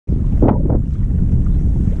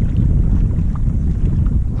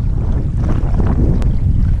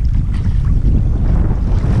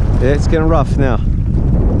It's getting rough now.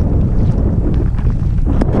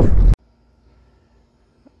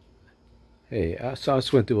 Hey, so I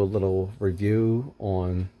just went through a little review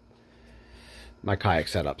on my kayak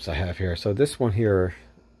setups I have here. So this one here,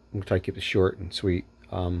 I'm gonna try to keep it short and sweet,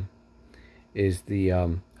 is the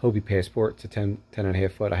Hobie Passport. It's a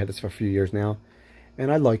 10.5 foot. I had this for a few years now,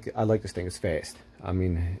 and I like this thing. It's fast. I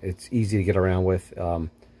mean, it's easy to get around with.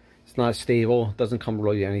 It's not stable. It doesn't come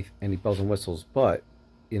really any bells and whistles, but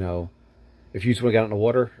you know, if you just want to get out in the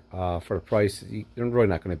water for the price, you're really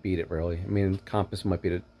not going to beat it, really. I mean, Compass might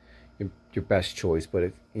be your best choice, but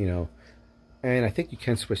if, you know, and I think you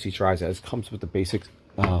can switch these drives out. It comes with the basic.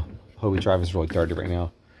 Hobie drive is really dirty right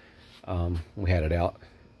now. We had it out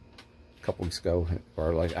a couple weeks ago,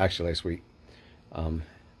 or like actually last week, and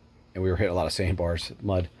we were hitting a lot of sandbars,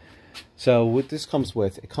 mud. So what this comes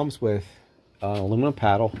with, it comes with aluminum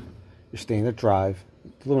paddle, your standard drive.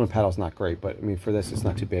 The aluminum paddle is not great, but I mean for this it's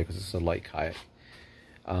not too bad because it's a light kayak.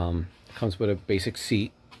 It comes with a basic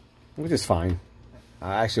seat, which is fine.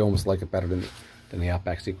 I actually almost like it better than the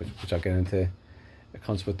Outback seat, which I'll get into. It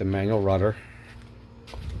comes with the manual rudder,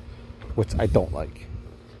 which I don't like.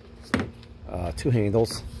 2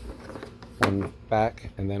 handles, one back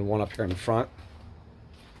and then one up here in the front.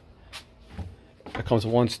 It comes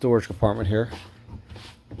with 1 storage compartment here,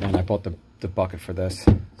 and I bought the bucket for this,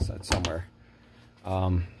 so it's somewhere.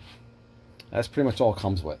 That's pretty much all it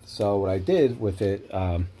comes with. So what I did with it,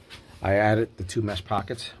 I added the 2 mesh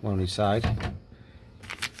pockets, one on each side,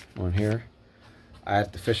 one here. I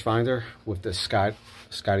added the fish finder with the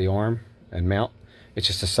Scotty arm and mount. It's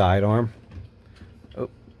just a side arm. Oh.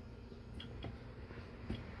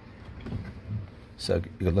 So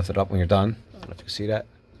you can lift it up when you're done. I don't know if you can see that.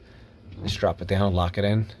 Just drop it down, lock it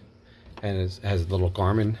in, and it has a little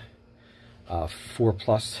Garmin 4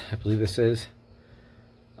 Plus, I believe this is.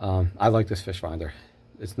 I like this fish finder.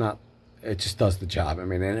 It's not, it just does the job. I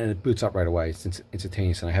mean, and it boots up right away. It's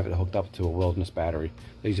instantaneous, and I have it hooked up to a wilderness battery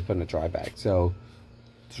that you just put in a dry bag. So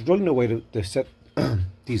there's really no way to set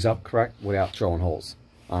these up correct without drilling holes,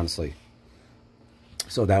 honestly.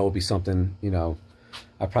 So that will be something, you know,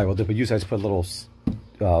 I probably will do. But usually I just put a little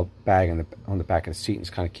bag on the back of the seat and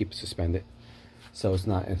just kind of keep it suspended so it's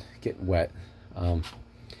not getting wet.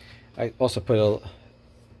 I also put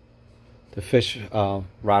the fish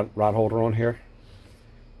rod holder on here.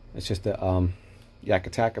 It's just a Yak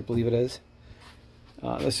Attack, I believe it is.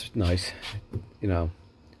 This is nice, you know.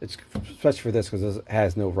 It's especially for this because it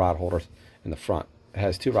has no rod holders in the front. It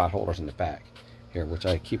has 2 rod holders in the back here, which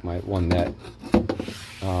I keep my one net.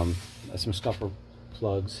 Some scupper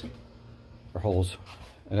plugs or holes.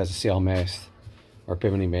 It has a sail mast or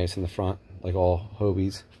bimini mast in the front, like all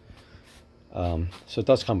Hobies. So it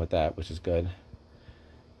does come with that, which is good.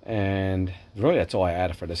 And really, that's all I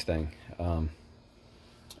added for this thing. And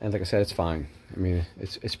like I said, it's fine. I mean,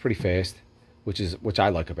 it's pretty fast, which I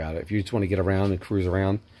like about it. If you just want to get around and cruise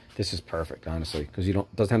around, this is perfect, honestly, because it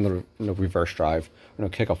doesn't have no reverse drive or no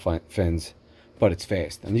kick-up fins, but it's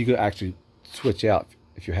fast. And you could actually switch out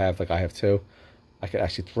if you have, like I have too. I could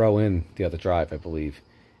actually throw in the other drive, I believe,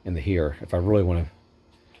 in the here if I really want to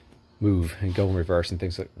move and go in reverse and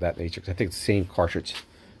things like that nature, because I think it's the same cartridge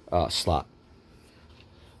slot.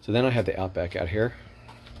 So then I have the Outback out here.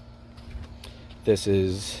 This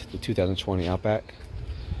is the 2020 Outback.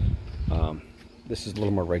 This is a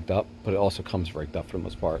little more rigged up, but it also comes rigged up for the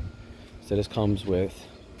most part. So this comes with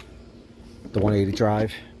the 180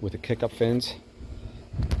 drive with the kick-up fins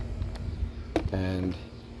and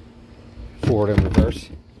forward and reverse.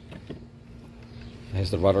 It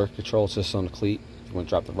has the rudder control. It's just on the cleat. If you want to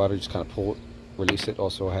drop the rudder, you just kind of pull it, release it.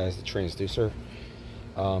 Also has the transducer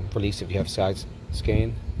release if you have side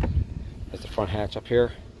scan. There's the front hatch up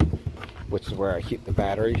here, which is where I keep the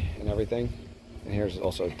battery and everything. And here's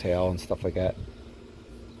also a tail and stuff like that.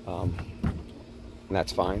 And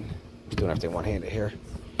that's fine. Just doing everything one-handed here.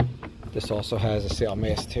 This also has a sail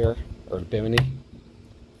mast here, or a bimini.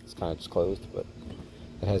 It's kind of just closed, but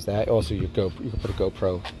it has that. Also, you can put a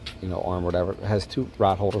GoPro, you know, arm, whatever. It has 2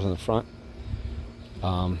 rod holders in the front,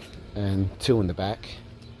 and 2 in the back,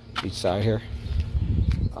 each side here.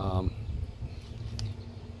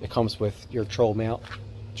 It comes with your troll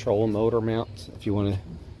and motor mount if you want to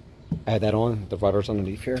add that on. The rudder's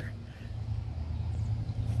underneath here.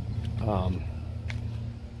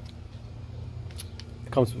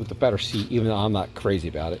 It comes with a better seat, even though I'm not crazy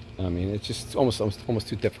about it. I mean, it's just almost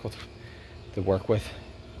too difficult to work with,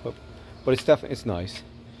 but it's definitely, it's nice.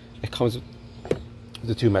 It comes with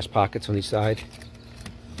the 2 mesh pockets on each side.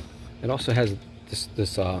 It also has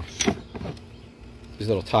these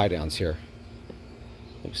little tie downs here.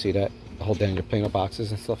 You can see that, hold down your ping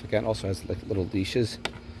boxes and stuff like that. It also has like little leashes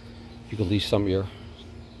you can leave some of your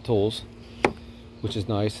tools, which is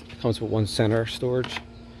nice. It comes with one center storage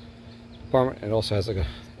compartment. It also has like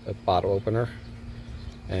a bottle opener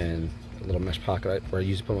and a little mesh pocket where I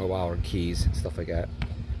use to put my wallet and keys and stuff like that.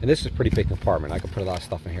 And this is a pretty big compartment. I can put a lot of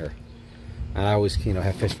stuff in here. And I always, you know,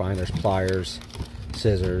 have fish finders, pliers,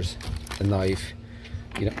 scissors, a knife.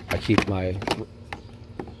 You know, I keep my,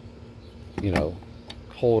 you know,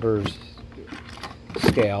 holders,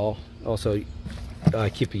 scale. Also, I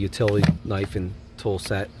keep a utility knife and tool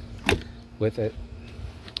set with it.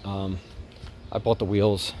 I bought the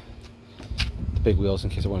wheels, the big wheels, in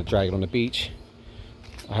case I want to drag it on the beach.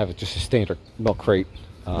 I have just a standard milk crate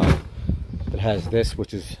that has this,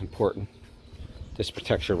 which is important. This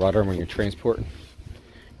protects your rudder when you're transporting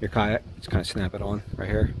your kayak. Just kind of snap it on right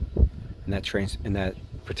here, and that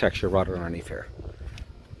protects your rudder underneath here.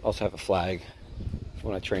 Also have a flag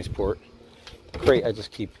when I transport. The crate, I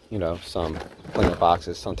just keep, you know, some cleaner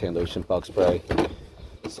boxes, suntan lotion, bug spray,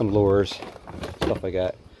 some lures, stuff like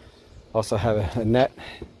that. Also have a net,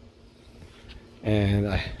 and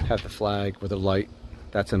I have the flag with a light.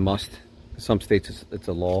 That's a must. In some states it's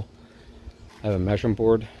a law. I have a measuring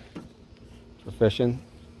board for fishing.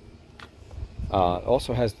 It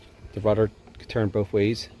also has the rudder can turn both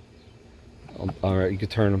ways. Or you could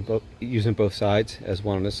turn them both, using both sides, as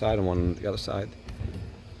one on this side and one on the other side.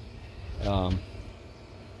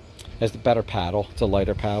 Has the better paddle. It's a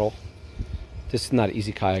lighter paddle. This is not an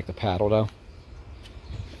easy kayak to paddle though.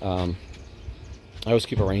 I always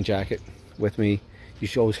keep a rain jacket with me. You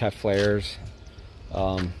should always have flares,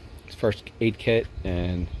 first aid kit,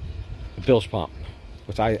 and a bilge pump,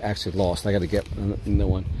 which I actually lost. I got to get a new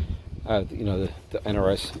one. You know, the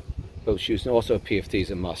NRS boat shoes, and also a PFD is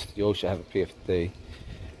a must. You always should have a PFD.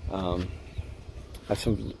 I have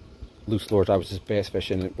some loose lures. I was just bass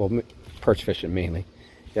fishing, well, perch fishing mainly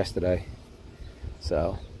yesterday.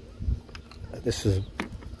 So this is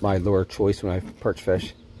my lure choice when I perch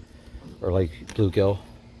fish, or like bluegill.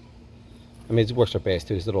 I mean, it works for bass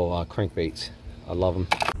too. These little crankbaits. I love them.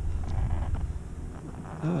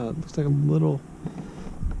 It looks like a little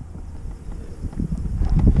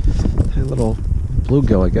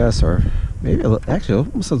bluegill, I guess, or maybe actually it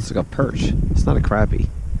almost looks like a perch. It's not a crappie.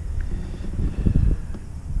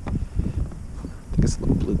 I think it's a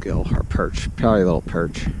little bluegill or perch. Probably a little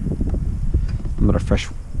perch. I'm gonna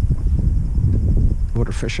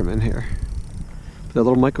water fisherman here. But that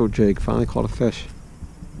little micro jig finally caught a fish.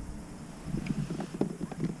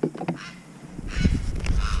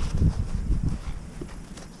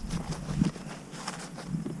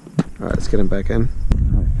 Alright, let's get him back in.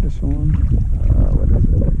 Alright, fish on. What is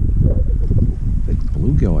it? Big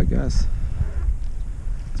bluegill, I guess.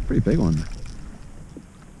 It's a pretty big one.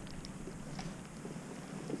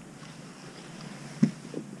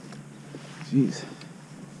 Jeez.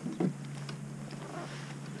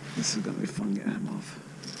 This is gonna be fun getting him off.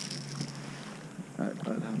 Alright,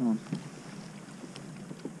 bud, hold on.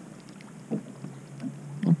 I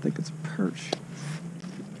don't think it's a perch.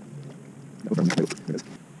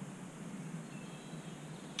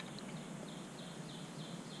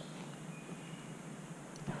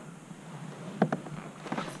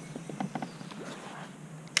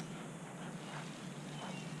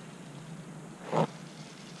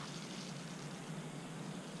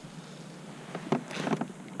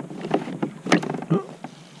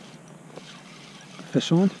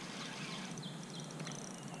 Fish on?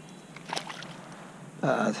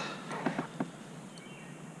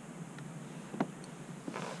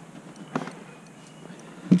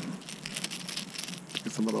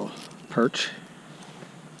 It's a little perch.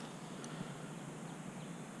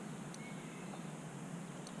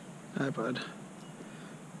 Hi, bud.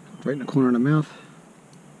 Right in the corner of the mouth.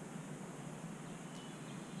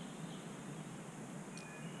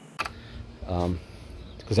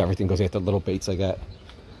 Because everything goes after little baits like that.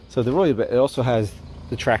 So it also has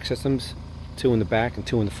the track systems, 2 in the back and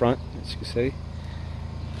 2 in the front, as you can see.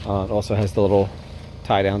 It also has the little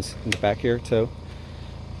tie downs in the back here too.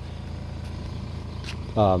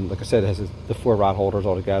 Like I said, it has the 4 rod holders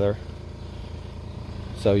all together.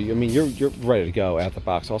 So I mean, you're ready to go out the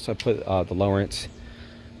box. Also, I put the Lowrance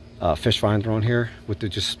fish finder on here with the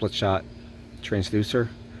just split shot transducer.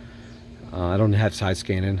 I don't have side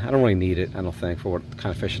scanning. I don't really need it, I don't think, for what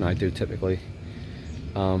kind of fishing I do typically.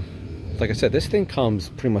 Like I said, this thing comes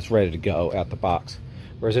pretty much ready to go out the box.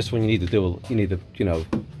 Whereas this one, you need to, you know,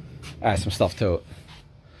 add some stuff to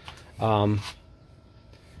it.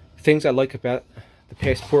 Things I like about the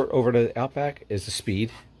Passport over the Outback is the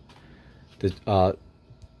speed, the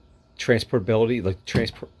transportability. Like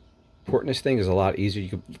transporting this thing is a lot easier. You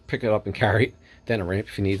can pick it up and carry it, then a ramp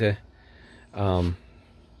if you need to.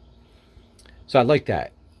 So I like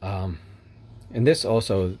that. And this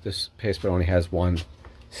Passport only has one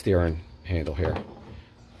steering handle here.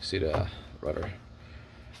 See the rudder?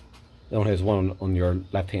 It only has one on your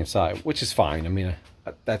left-hand side, which is fine. I mean,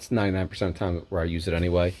 that's 99% of the time where I use it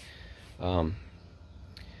anyway. The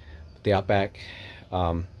Outback,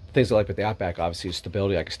 things I like with the Outback, obviously, is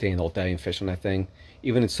stability. I can stand all day and fish on that thing.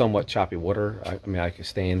 Even in somewhat choppy water, I mean, I can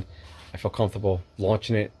stand. I feel comfortable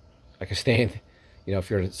launching it. I can stand. You know, if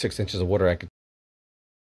you're in 6 inches of water, I could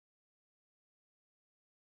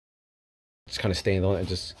just kind of stand on it and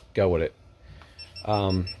just go with it.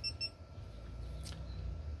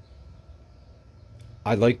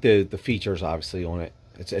 I like the features, obviously, on it.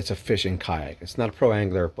 It's a fishing kayak. It's not a pro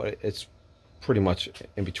angler, but it's pretty much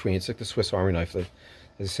in between. It's like the Swiss Army knife, as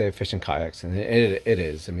I say, fishing kayaks, and it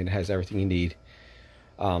is. I mean, it has everything you need,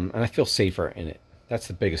 and I feel safer in it. That's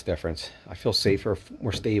the biggest difference. I feel safer,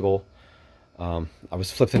 more stable. I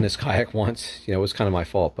was flipped in this kayak once. You know, it was kind of my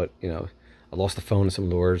fault, but you know, I lost the phone and some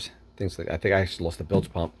lures, things like. I think I actually lost the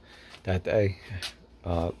bilge pump that day,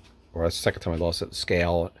 or that's the second time I lost it. The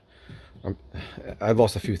scale. I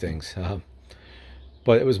lost a few things,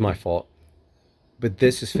 but it was my fault. But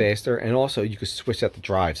this is faster, and also you could switch out the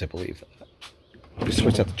drives. I believe you could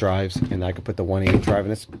switch out the drives, and I could put the 180 drive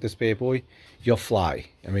in this bad boy. You'll fly.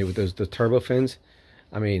 I mean, with the turbo fins.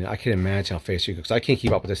 I mean, I can imagine how fast you go, because I can't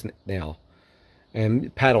keep up with this now.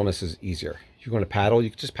 And paddling this is easier. If you're going to paddle,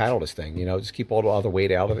 you can just paddle this thing. You know, just keep all the other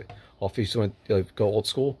weight out of it. Off if you just want to go old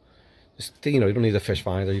school. Just, you know, you don't need a fish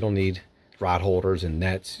finder. You don't need rod holders and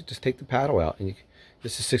nets. Just take the paddle out, and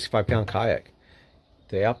this is a 65-pound kayak.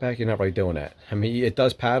 The Outback, you're not really doing that. I mean, it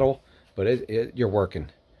does paddle, but you're working.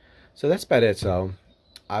 So that's about it. So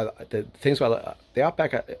the things about the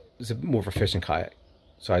Outback is more of a fishing kayak,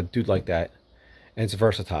 so I do like that, and it's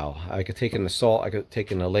versatile. I could take it in the salt, I could take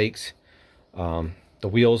it in the lakes. The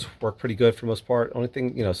wheels work pretty good for the most part. Only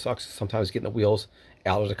thing, you know, sucks sometimes getting the wheels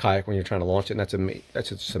out of the kayak when you're trying to launch it, and that's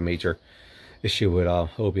just a major issue with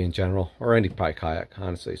Hobie in general, or any probably kayak,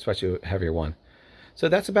 honestly, especially a heavier one. So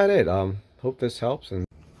that's about it. Hope this helps. And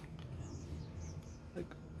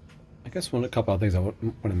I guess a couple of things I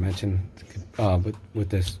want to mention with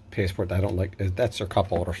this Passport that I don't like is that's their cup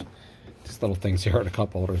holders. Just little things here are the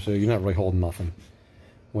cup holders, so you're not really holding nothing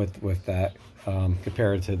with that.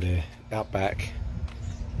 Compared to the Outback,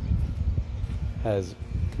 has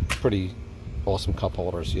pretty awesome cup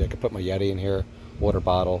holders. Yeah, I could put my Yeti in here, water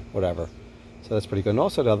bottle, whatever. So that's pretty good. And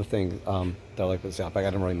also the other thing that I like with this Outback, I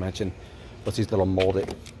didn't really mention, was these little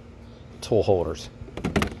molded tool holders.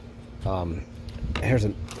 Here's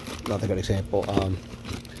another good example.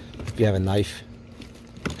 If you have a knife,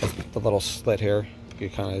 the little slit here, you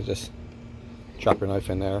kind of just drop your knife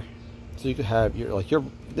in there. So you could have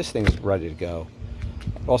this thing is ready to go.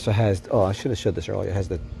 It also has, oh, I should have showed this earlier. It has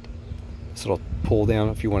this little pull down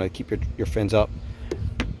if you want to keep your fins up,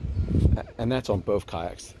 and that's on both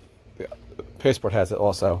kayaks. The Passport has it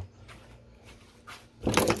also.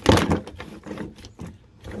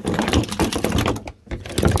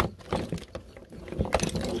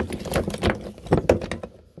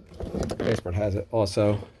 Passport has it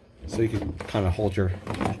also, so you can kind of hold your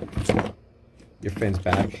fins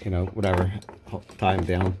back, you know, whatever, tie them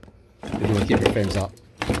down. If you want to keep your fins up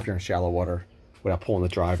if you're in shallow water without pulling the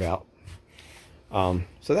drive out.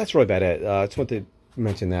 So that's really about it. I just wanted to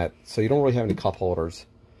mention that. So you don't really have any cup holders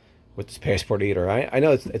with this Passport either. I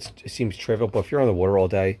know it seems trivial, but if you're on the water all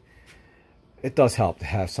day, it does help to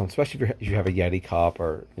have some, especially if you have a Yeti cup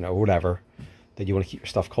or, you know, whatever, that you want to keep your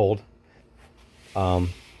stuff cold. So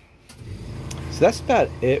that's about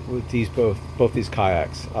it with these both these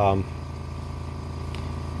kayaks.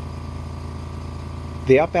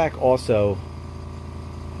 The Outback also,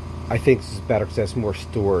 I think, is better because it has more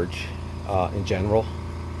storage in general,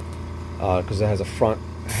 because it has a front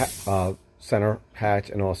center hatch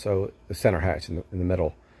and also the center hatch in the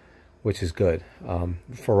middle, which is good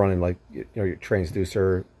for running, like, you know, your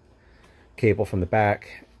transducer cable from the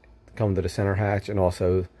back come to the center hatch, and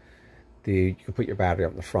also you can put your battery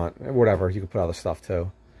up in the front, and whatever, you can put other stuff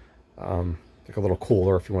too, like a little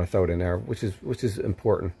cooler if you want to throw it in there, which is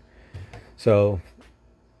important. So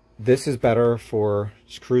this is better for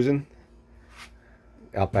just cruising.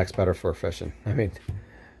 Outback's better for fishing. I mean,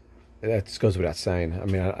 that just goes without saying. I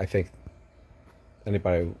mean, I think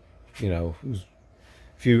anybody, you know,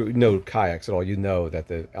 if you know kayaks at all, you know that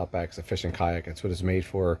the Outback's a fishing kayak. That's what it's made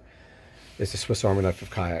for. It's the Swiss Army knife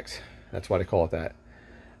of kayaks. That's why they call it that.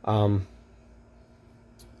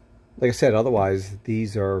 Like I said, otherwise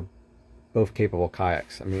these are both capable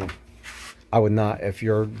kayaks. I mean, I would not, if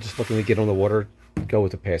you're just looking to get on the water, go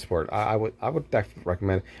with the Passport. I would definitely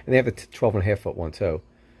recommend it. And they have the 12.5-foot one too,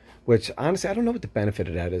 which honestly, I don't know what the benefit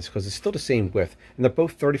of that is, because it's still the same width. And they're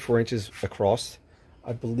both 34 inches across,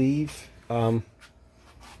 I believe. Actually,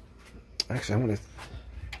 I want to,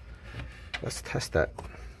 let's test that.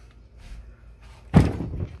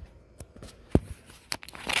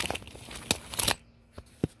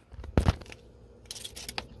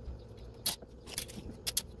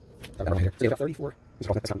 Right here. So you got 34. Let's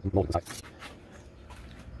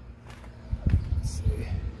see.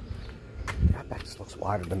 The Outback just looks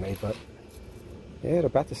wider than me, but yeah, they're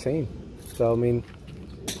about the same. So I mean,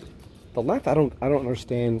 the length, I don't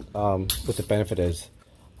understand what the benefit is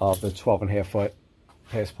of the 12.5 foot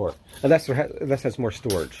Passport, unless unless has more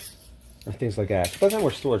storage and things like that. If it doesn't have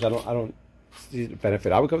more storage, I don't see the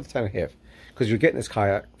benefit. I would go with the 10.5, because you're getting this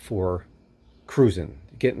kayak for cruising,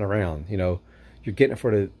 getting around. You know, you're getting it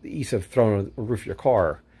for the ease of throwing on the roof of your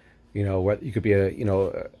car. You know, what you could be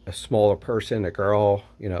a smaller person, a girl,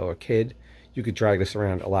 you know, a kid. You could drag this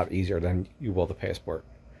around a lot easier than you will the Passport.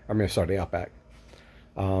 I mean, sorry, the Outback.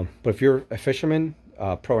 But if you're a fisherman,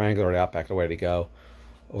 Pro Angler or the Outback are the way to go.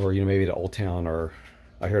 Or, you know, maybe the Old Town, or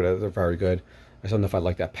I heard that they're very good. I don't know if I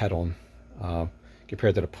like that pedaling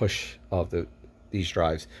compared to the push of these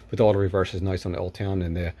drives. But the auto reverse is nice on the Old Town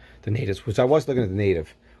and the Natives, which I was looking at the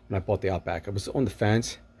Native when I bought the Outback. I was on the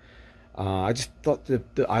fence. I just thought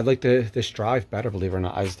I like this drive better, believe it or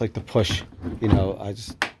not. I just like the push. You know,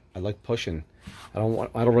 I like pushing. I don't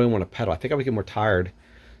really want to pedal. I think I would get more tired,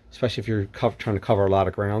 especially if you're trying to cover a lot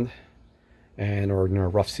of ground, or you know,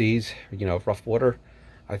 rough seas, or, you know, rough water.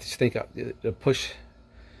 I just think the push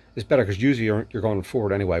is better, because usually you're going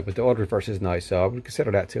forward anyway. But the auto reverse is nice, so I would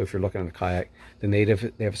consider that too if you're looking at the kayak. The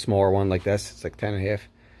Native, they have a smaller one like this. It's like 10.5,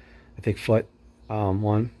 I think, foot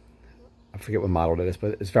one. I forget what model it is,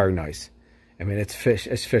 but it's very nice. I mean, it's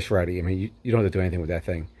fish ready. I mean, you don't have to do anything with that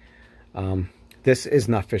thing. This is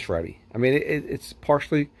not fish ready. I mean, it's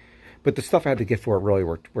partially, but the stuff I had to get for it really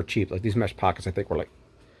were cheap. Like these mesh pockets, I think were like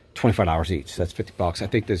 $25 each. So that's $50. I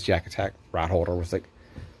think this Jack Attack rod holder was like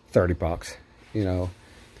 $30. You know,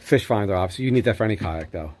 fish finder, obviously you need that for any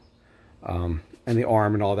kayak though. And the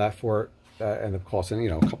arm and all that for it ended up costing, you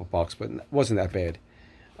know, a couple bucks, but it wasn't that bad.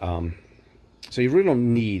 So you really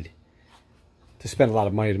don't need to spend a lot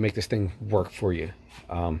of money to make this thing work for you.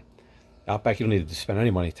 Outback, you don't need to spend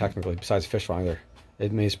any money technically besides fish finder.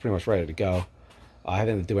 It's pretty much ready to go. I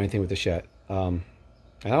haven't do anything with this yet, and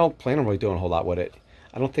I don't plan on really doing a whole lot with it.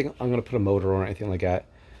 I don't think I'm going to put a motor on or anything like that.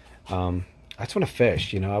 I just want to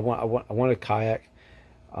fish, you know. I want a kayak.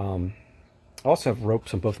 I also have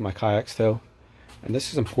ropes on both of my kayaks too, and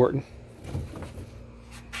this is important.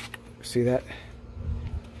 See that?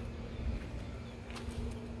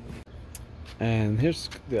 And here's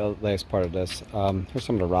the last part of this. Here's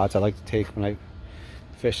some of the rods I like to take when I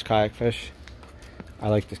fish, kayak fish. I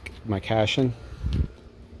like my cashin.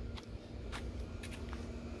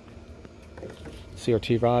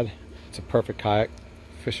 CRT rod. It's a perfect kayak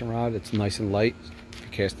fishing rod. It's nice and light if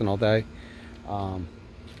you're casting all day. I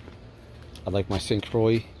like my St.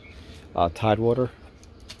 Croix Tidewater.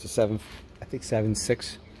 It's a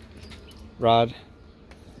 7.6 rod.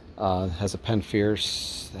 Has a Penn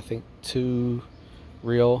Fierce, I think 2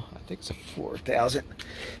 reel. I think it's a 4,000.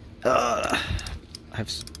 I have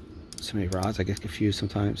so many rods, I get confused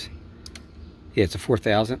sometimes. Yeah, it's a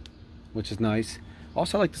 4,000, which is nice.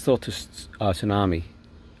 Also, I like this little Tsunami.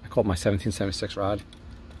 I call it my 1776 rod.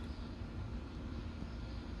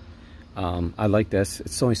 I like this.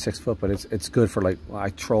 It's only 6 foot, but it's good for, like,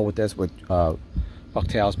 I troll with this with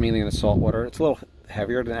bucktails, mainly in the saltwater. It's a little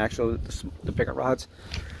heavier than actually the bigger rods.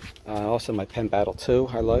 Also my Penn Battle 2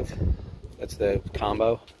 I love. That's the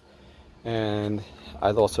combo. And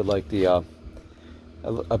I also like the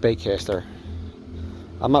a bait caster.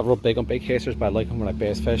 I'm not real big on bait casters, but I like them when I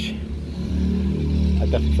bass fish. I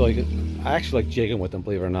definitely feel like I actually like jigging with them,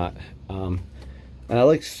 believe it or not. And I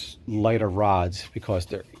like lighter rods because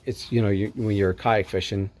it's, you know, when you're kayak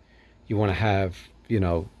fishing, you want to have, you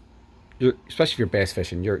know, especially if you're bass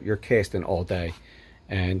fishing, you're casting all day,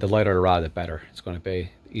 and the lighter the rod, the better it's going to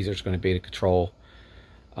be. The easier it's going to be to control.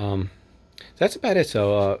 So that's about it.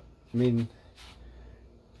 So I mean,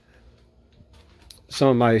 some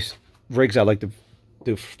of my rigs I like to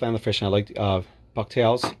do for family fishing. I like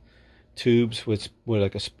bucktails, tubes with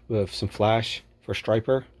some flash for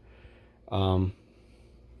striper.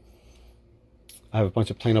 I have a bunch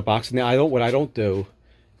of plano boxes. Now what I don't do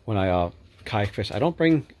when I kayak fish, I don't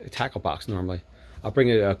bring a tackle box normally. I'll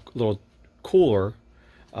bring a little cooler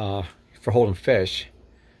for holding fish,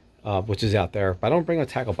 which is out there. But I don't bring a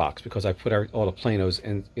tackle box because I put all the planos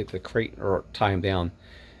in the crate or tie them down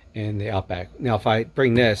in the Outback. Now if I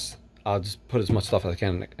bring this, I'll just put as much stuff as I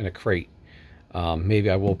can in a crate. Maybe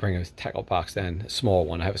I will bring a tackle box then, a small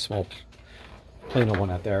one. I have a small planer one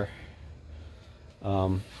out there.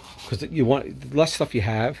 Because you want, the less stuff you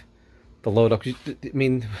have, the load up. I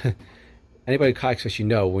mean, anybody who kayaks fish, you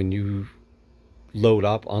know, when you load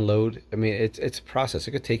up, unload, I mean, it's a process.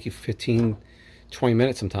 It could take you 15, 20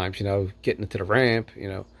 minutes sometimes, you know, getting into the ramp, you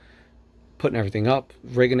know, putting everything up,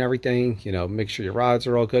 rigging everything, you know, make sure your rods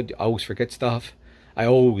are all good. I always forget stuff. I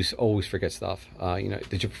always forget stuff. You know,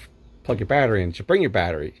 did you plug your battery in? Did you bring your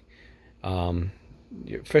battery?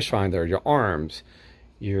 Your fish finder, your arms,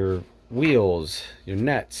 your wheels, your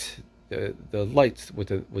nets, the lights with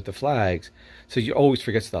the flags. So you always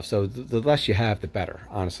forget stuff. So the less you have, the better,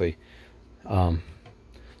 honestly.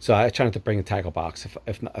 So I try not to bring a tackle box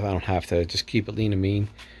if I don't have to. Just keep it lean and mean,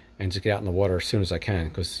 and just get out in the water as soon as I can.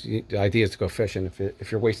 Because the idea is to go fishing.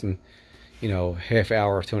 If you're wasting, you know, half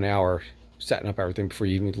hour to an hour setting up everything before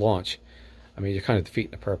you even launch, I mean, you're kind of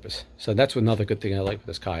defeating the purpose. So that's another good thing I like with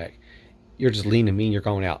this kayak. You're just lean and mean. You're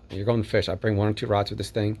going out. You're going to fish. I bring 1 or 2 rods with this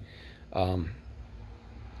thing. A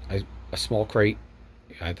small crate.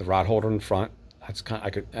 I have the rod holder in the front. That's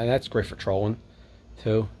and that's great for trolling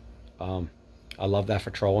too. I love that for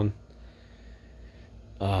trolling.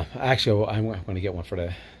 Actually, I'm going to get one for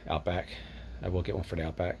the Outback. I will get one for the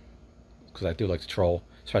Outback because I do like to troll,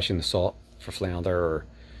 especially in the salt for flounder or,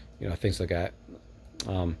 you know, things like that.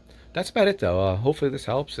 That's about it though. Hopefully this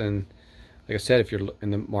helps. And like I said, if you're in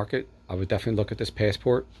the market, I would definitely look at this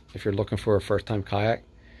Passport if you're looking for a first-time kayak.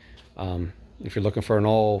 If you're looking for an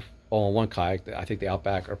all-in-one kayak, I think the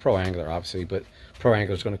Outback, or Pro Angler obviously, but Pro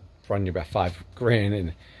Angler is going to run you about $5 grand,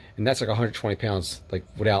 and that's like 120 pounds, like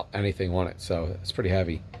without anything on it. So it's pretty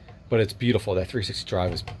heavy, but it's beautiful. That 360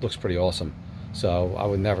 drive looks pretty awesome. So I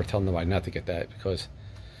would never tell nobody not to get that, because,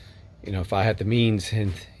 you know, if I had the means,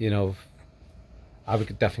 and, you know, I would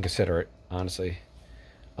definitely consider it, honestly.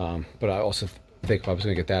 But I also think if I was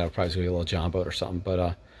going to get that, I'd probably get a little John boat or something.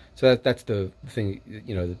 But so that's the thing,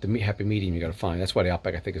 you know, the happy medium you got to find. That's why the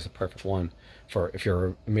Outback, I think, is the perfect one for if you're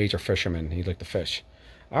a major fisherman and you like to fish.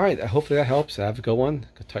 All right, hopefully that helps. Have a good one.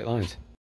 Good tight lines.